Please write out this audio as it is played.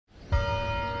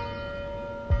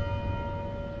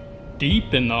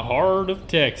Deep in the heart of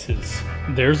Texas,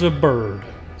 there's a bird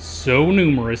so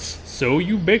numerous, so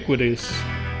ubiquitous,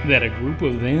 that a group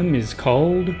of them is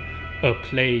called a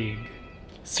plague.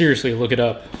 Seriously, look it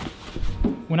up.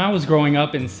 When I was growing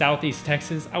up in southeast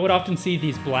Texas, I would often see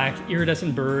these black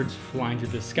iridescent birds flying through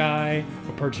the sky,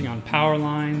 or perching on power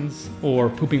lines, or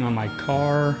pooping on my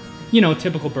car. You know,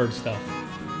 typical bird stuff.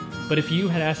 But if you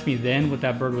had asked me then what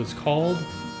that bird was called,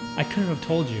 I couldn't have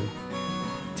told you.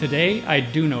 Today, I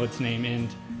do know its name, and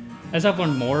as I've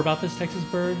learned more about this Texas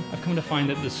bird, I've come to find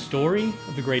that the story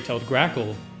of the great-tailed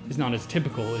grackle is not as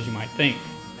typical as you might think.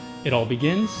 It all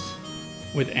begins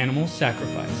with animal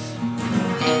sacrifice.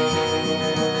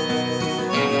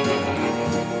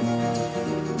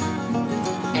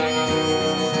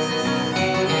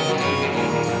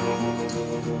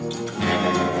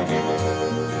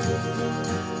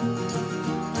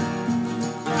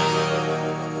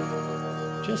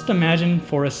 Just imagine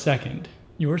for a second,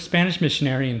 you're a Spanish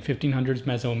missionary in 1500s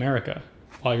Mesoamerica.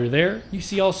 While you're there, you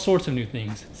see all sorts of new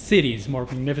things. Cities more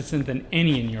magnificent than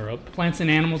any in Europe, plants and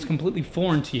animals completely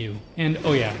foreign to you, and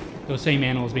oh yeah, those same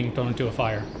animals being thrown into a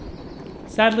fire.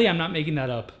 Sadly, I'm not making that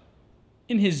up.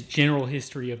 In his General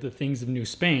History of the Things of New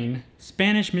Spain,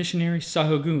 Spanish missionary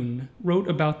Sahagún wrote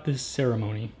about this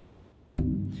ceremony.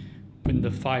 When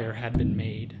the fire had been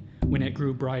made, when it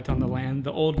grew bright on the land,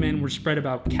 the old men were spread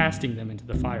about casting them into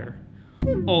the fire.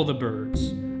 All the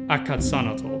birds,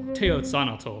 Auitzotl,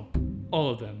 Teotzotl, all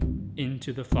of them,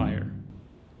 into the fire.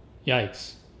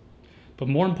 Yikes. But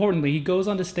more importantly, he goes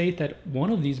on to state that one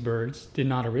of these birds did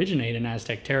not originate in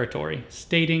Aztec territory,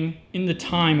 stating, in the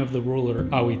time of the ruler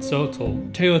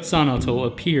Auitzotl, Teotzotl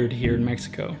appeared here in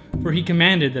Mexico, for he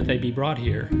commanded that they be brought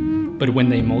here. But when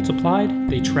they multiplied,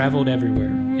 they traveled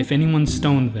everywhere. If anyone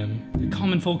stoned them, the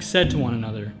common folk said to one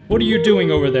another, "What are you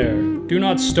doing over there? Do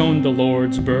not stone the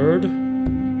Lord's bird."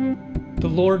 The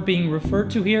Lord being referred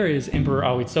to here is Emperor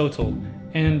Auitzotl,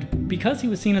 and because he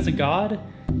was seen as a god,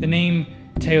 the name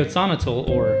Teotzotl,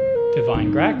 or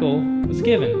Divine Grackle, was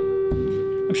given.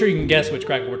 I'm sure you can guess which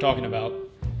grackle we're talking about.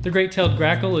 The great-tailed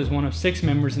grackle is one of 6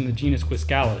 members in the genus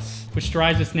Quiscalus, which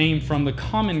derives its name from the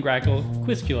common grackle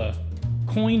Quiscalus,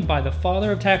 coined by the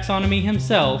father of taxonomy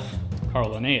himself,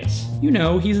 Carl Linnaeus. You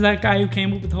know, he's that guy who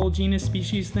came up with the whole genus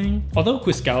species thing. Although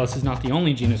Quiscalus is not the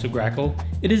only genus of grackle,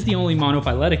 it is the only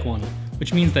monophyletic one,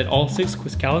 which means that all 6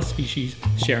 Quiscalus species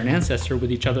share an ancestor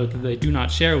with each other that they do not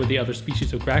share with the other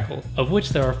species of grackle, of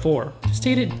which there are 4. To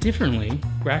state it differently,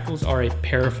 grackles are a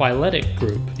paraphyletic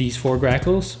group. These 4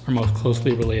 grackles are most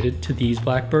closely related to these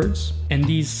blackbirds, and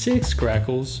these 6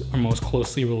 grackles are most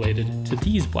closely related to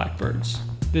these blackbirds.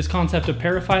 This concept of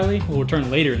paraphyly will return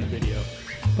later in the video.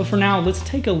 But for now, let's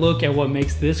take a look at what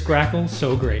makes this grackle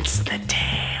so great. It's the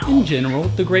tail. In general,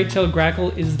 the great-tailed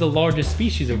grackle is the largest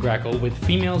species of grackle, with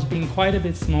females being quite a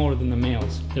bit smaller than the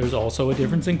males. There's also a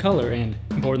difference in color and,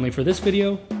 importantly for this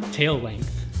video, tail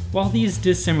length. While these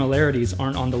dissimilarities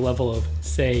aren't on the level of,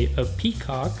 say, a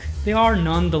peacock, they are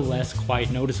nonetheless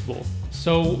quite noticeable.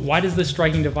 So why does this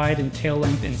striking divide in tail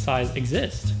length and size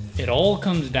exist? It all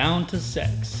comes down to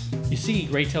sex. You see,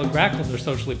 great-tailed grackles are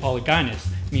socially polygynous,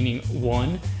 meaning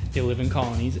 1, they live in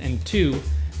colonies, and 2,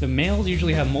 the males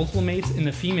usually have multiple mates and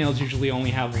the females usually only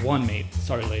have 1 mate.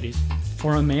 Sorry ladies.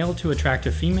 For a male to attract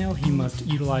a female, he must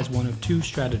utilize one of 2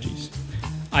 strategies.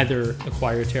 Either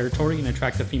acquire territory and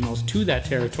attract the females to that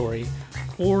territory,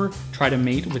 or try to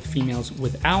mate with females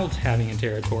without having a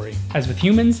territory. As with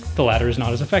humans, the latter is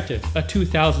not as effective. A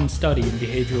 2000 study in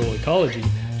behavioral ecology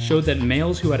showed that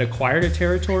males who had acquired a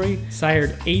territory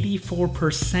sired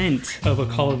 84% of a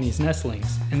colony's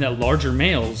nestlings, and that larger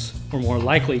males were more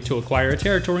likely to acquire a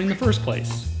territory in the first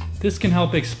place. This can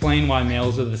help explain why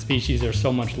males of the species are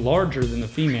so much larger than the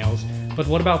females, but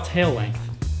what about tail length?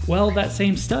 Well, that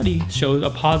same study showed a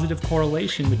positive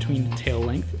correlation between tail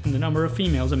length and the number of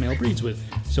females a male breeds with.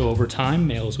 So over time,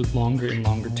 males with longer and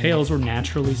longer tails were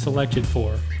naturally selected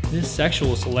for. This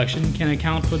sexual selection can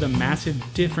account for the massive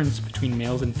difference between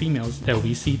males and females that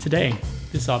we see today.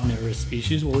 This omnivorous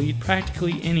species will eat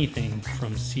practically anything,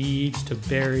 from seeds to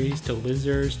berries to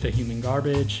lizards to human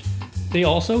garbage. They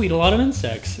also eat a lot of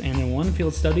insects, and in one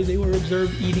field study they were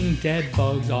observed eating dead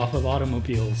bugs off of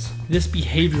automobiles. This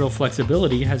behavioral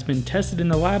flexibility has been tested in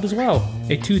the lab as well.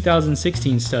 A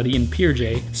 2016 study in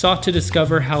Peerjay sought to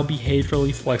discover how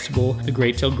behaviorally flexible the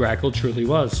great-tailed grackle truly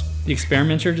was. The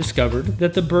experimenter discovered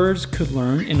that the birds could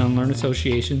learn and unlearn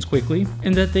associations quickly,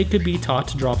 and that they could be taught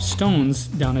to drop stones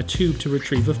down a tube to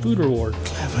retrieve a food reward.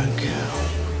 Clever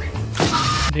girl.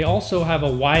 They also have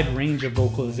a wide range of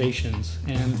vocalizations,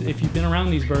 and if you've been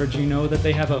around these birds, you know that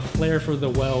they have a flair for the,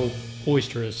 well,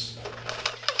 boisterous.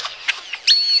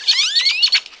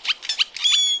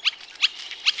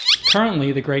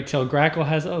 Currently, the great-tailed grackle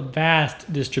has a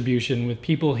vast distribution, with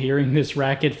people hearing this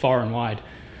racket far and wide.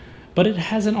 But it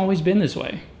hasn't always been this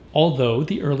way. Although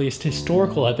the earliest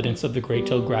historical evidence of the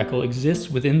great-tailed grackle exists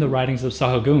within the writings of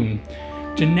Sahagun,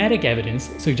 genetic evidence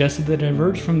suggested that it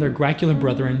diverged from their gracular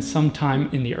brethren sometime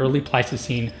in the early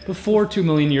Pleistocene before 2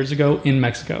 million years ago in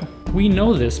Mexico. We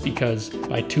know this because,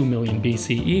 by 2 million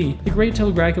BCE, the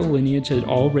great-tailed grackle lineage had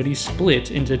already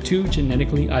split into two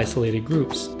genetically isolated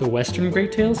groups, the western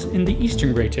great-tails and the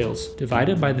eastern great-tails,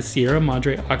 divided by the Sierra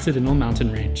Madre Occidental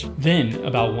mountain range. Then,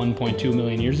 about 1.2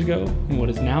 million years ago, in what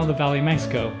is now the Valley of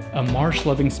Mexico, a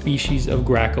marsh-loving species of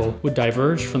grackle would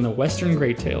diverge from the western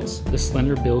great-tails, the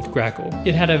slender-billed grackle.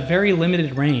 It had a very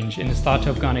limited range and is thought to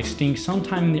have gone extinct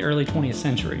sometime in the early 20th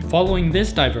century. Following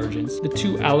this divergence, the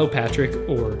two allopatric,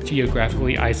 or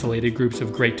geographically isolated groups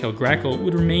of great-tailed grackle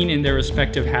would remain in their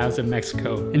respective halves of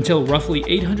Mexico until roughly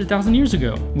 800,000 years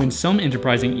ago, when some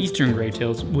enterprising eastern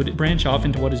great-tails would branch off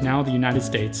into what is now the United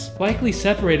States. Likely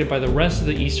separated by the rest of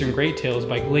the eastern great-tails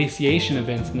by glaciation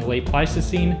events in the late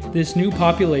Pleistocene, this new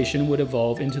population would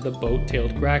evolve into the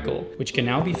boat-tailed grackle, which can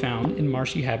now be found in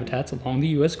marshy habitats along the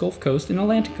US Gulf Coast and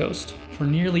Atlantic coast. For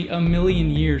nearly a million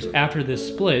years after this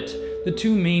split, the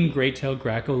two main great-tailed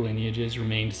grackle lineages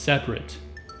remained separate.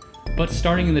 But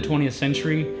starting in the 20th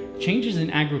century, changes in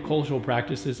agricultural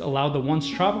practices allowed the once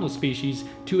tropical species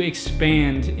to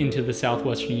expand into the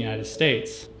southwestern United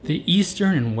States. The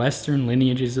eastern and western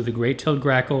lineages of the great-tailed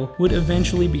grackle would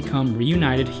eventually become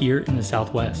reunited here in the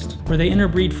southwest, where they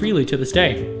interbreed freely to this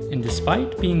day. And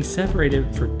despite being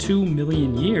separated for 2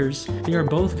 million years, they are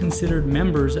both considered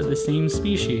members of the same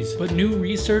species. But new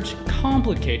research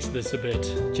complicates this a bit.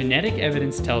 Genetic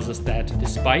evidence tells us that,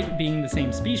 despite being the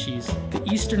same species, the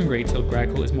eastern great-tailed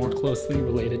grackle is more closely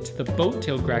related to the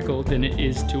boat-tailed grackle than it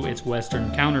is to its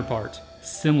western counterpart.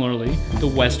 Similarly, the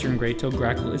western great-tailed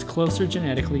grackle is closer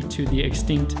genetically to the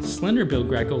extinct slender-billed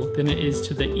grackle than it is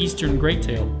to the eastern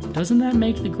great-tail. Doesn't that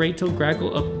make the great-tailed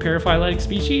grackle a paraphyletic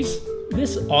species?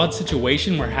 This odd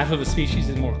situation where half of a species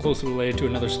is more closely related to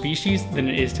another species than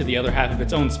it is to the other half of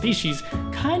its own species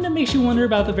kinda makes you wonder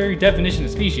about the very definition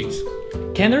of species.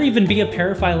 Can there even be a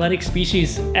paraphyletic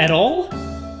species at all?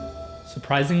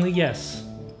 Surprisingly, yes.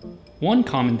 One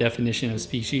common definition of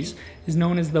species is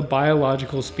known as the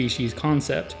biological species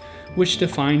concept, which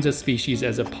defines a species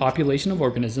as a population of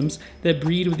organisms that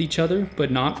breed with each other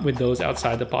but not with those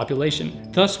outside the population,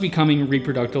 thus becoming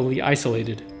reproductively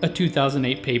isolated. A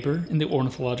 2008 paper in the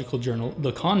Ornithological Journal,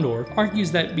 The Condor,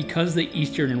 argues that because the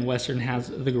eastern and western halves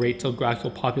of the great-tailed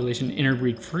grackle population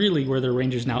interbreed freely where their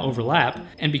ranges now overlap,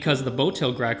 and because the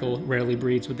boat-tailed grackle rarely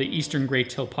breeds with the eastern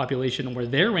great-tailed population where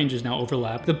their ranges now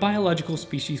overlap, the biological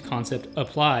species concept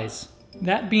applies.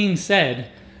 That being said,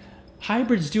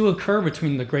 hybrids do occur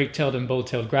between the great-tailed and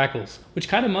boat-tailed grackles, which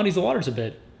kind of muddies the waters a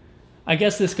bit. I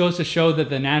guess this goes to show that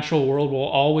the natural world will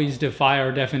always defy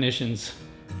our definitions.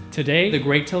 Today, the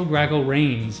great-tailed grackle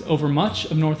reigns over much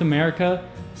of North America,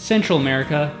 Central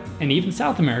America, and even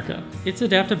South America. Its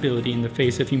adaptability in the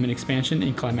face of human expansion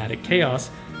and climatic chaos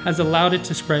has allowed it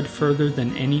to spread further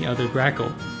than any other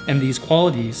grackle, and these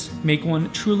qualities make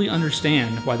one truly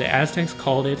understand why the Aztecs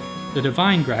called it the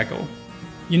divine grackle.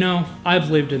 You know, I've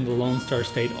lived in the Lone Star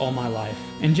State all my life,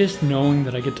 and just knowing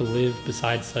that I get to live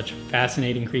beside such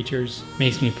fascinating creatures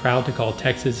makes me proud to call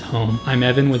Texas home. I'm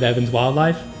Evan with Evan's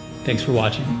Wildlife. Thanks for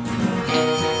watching.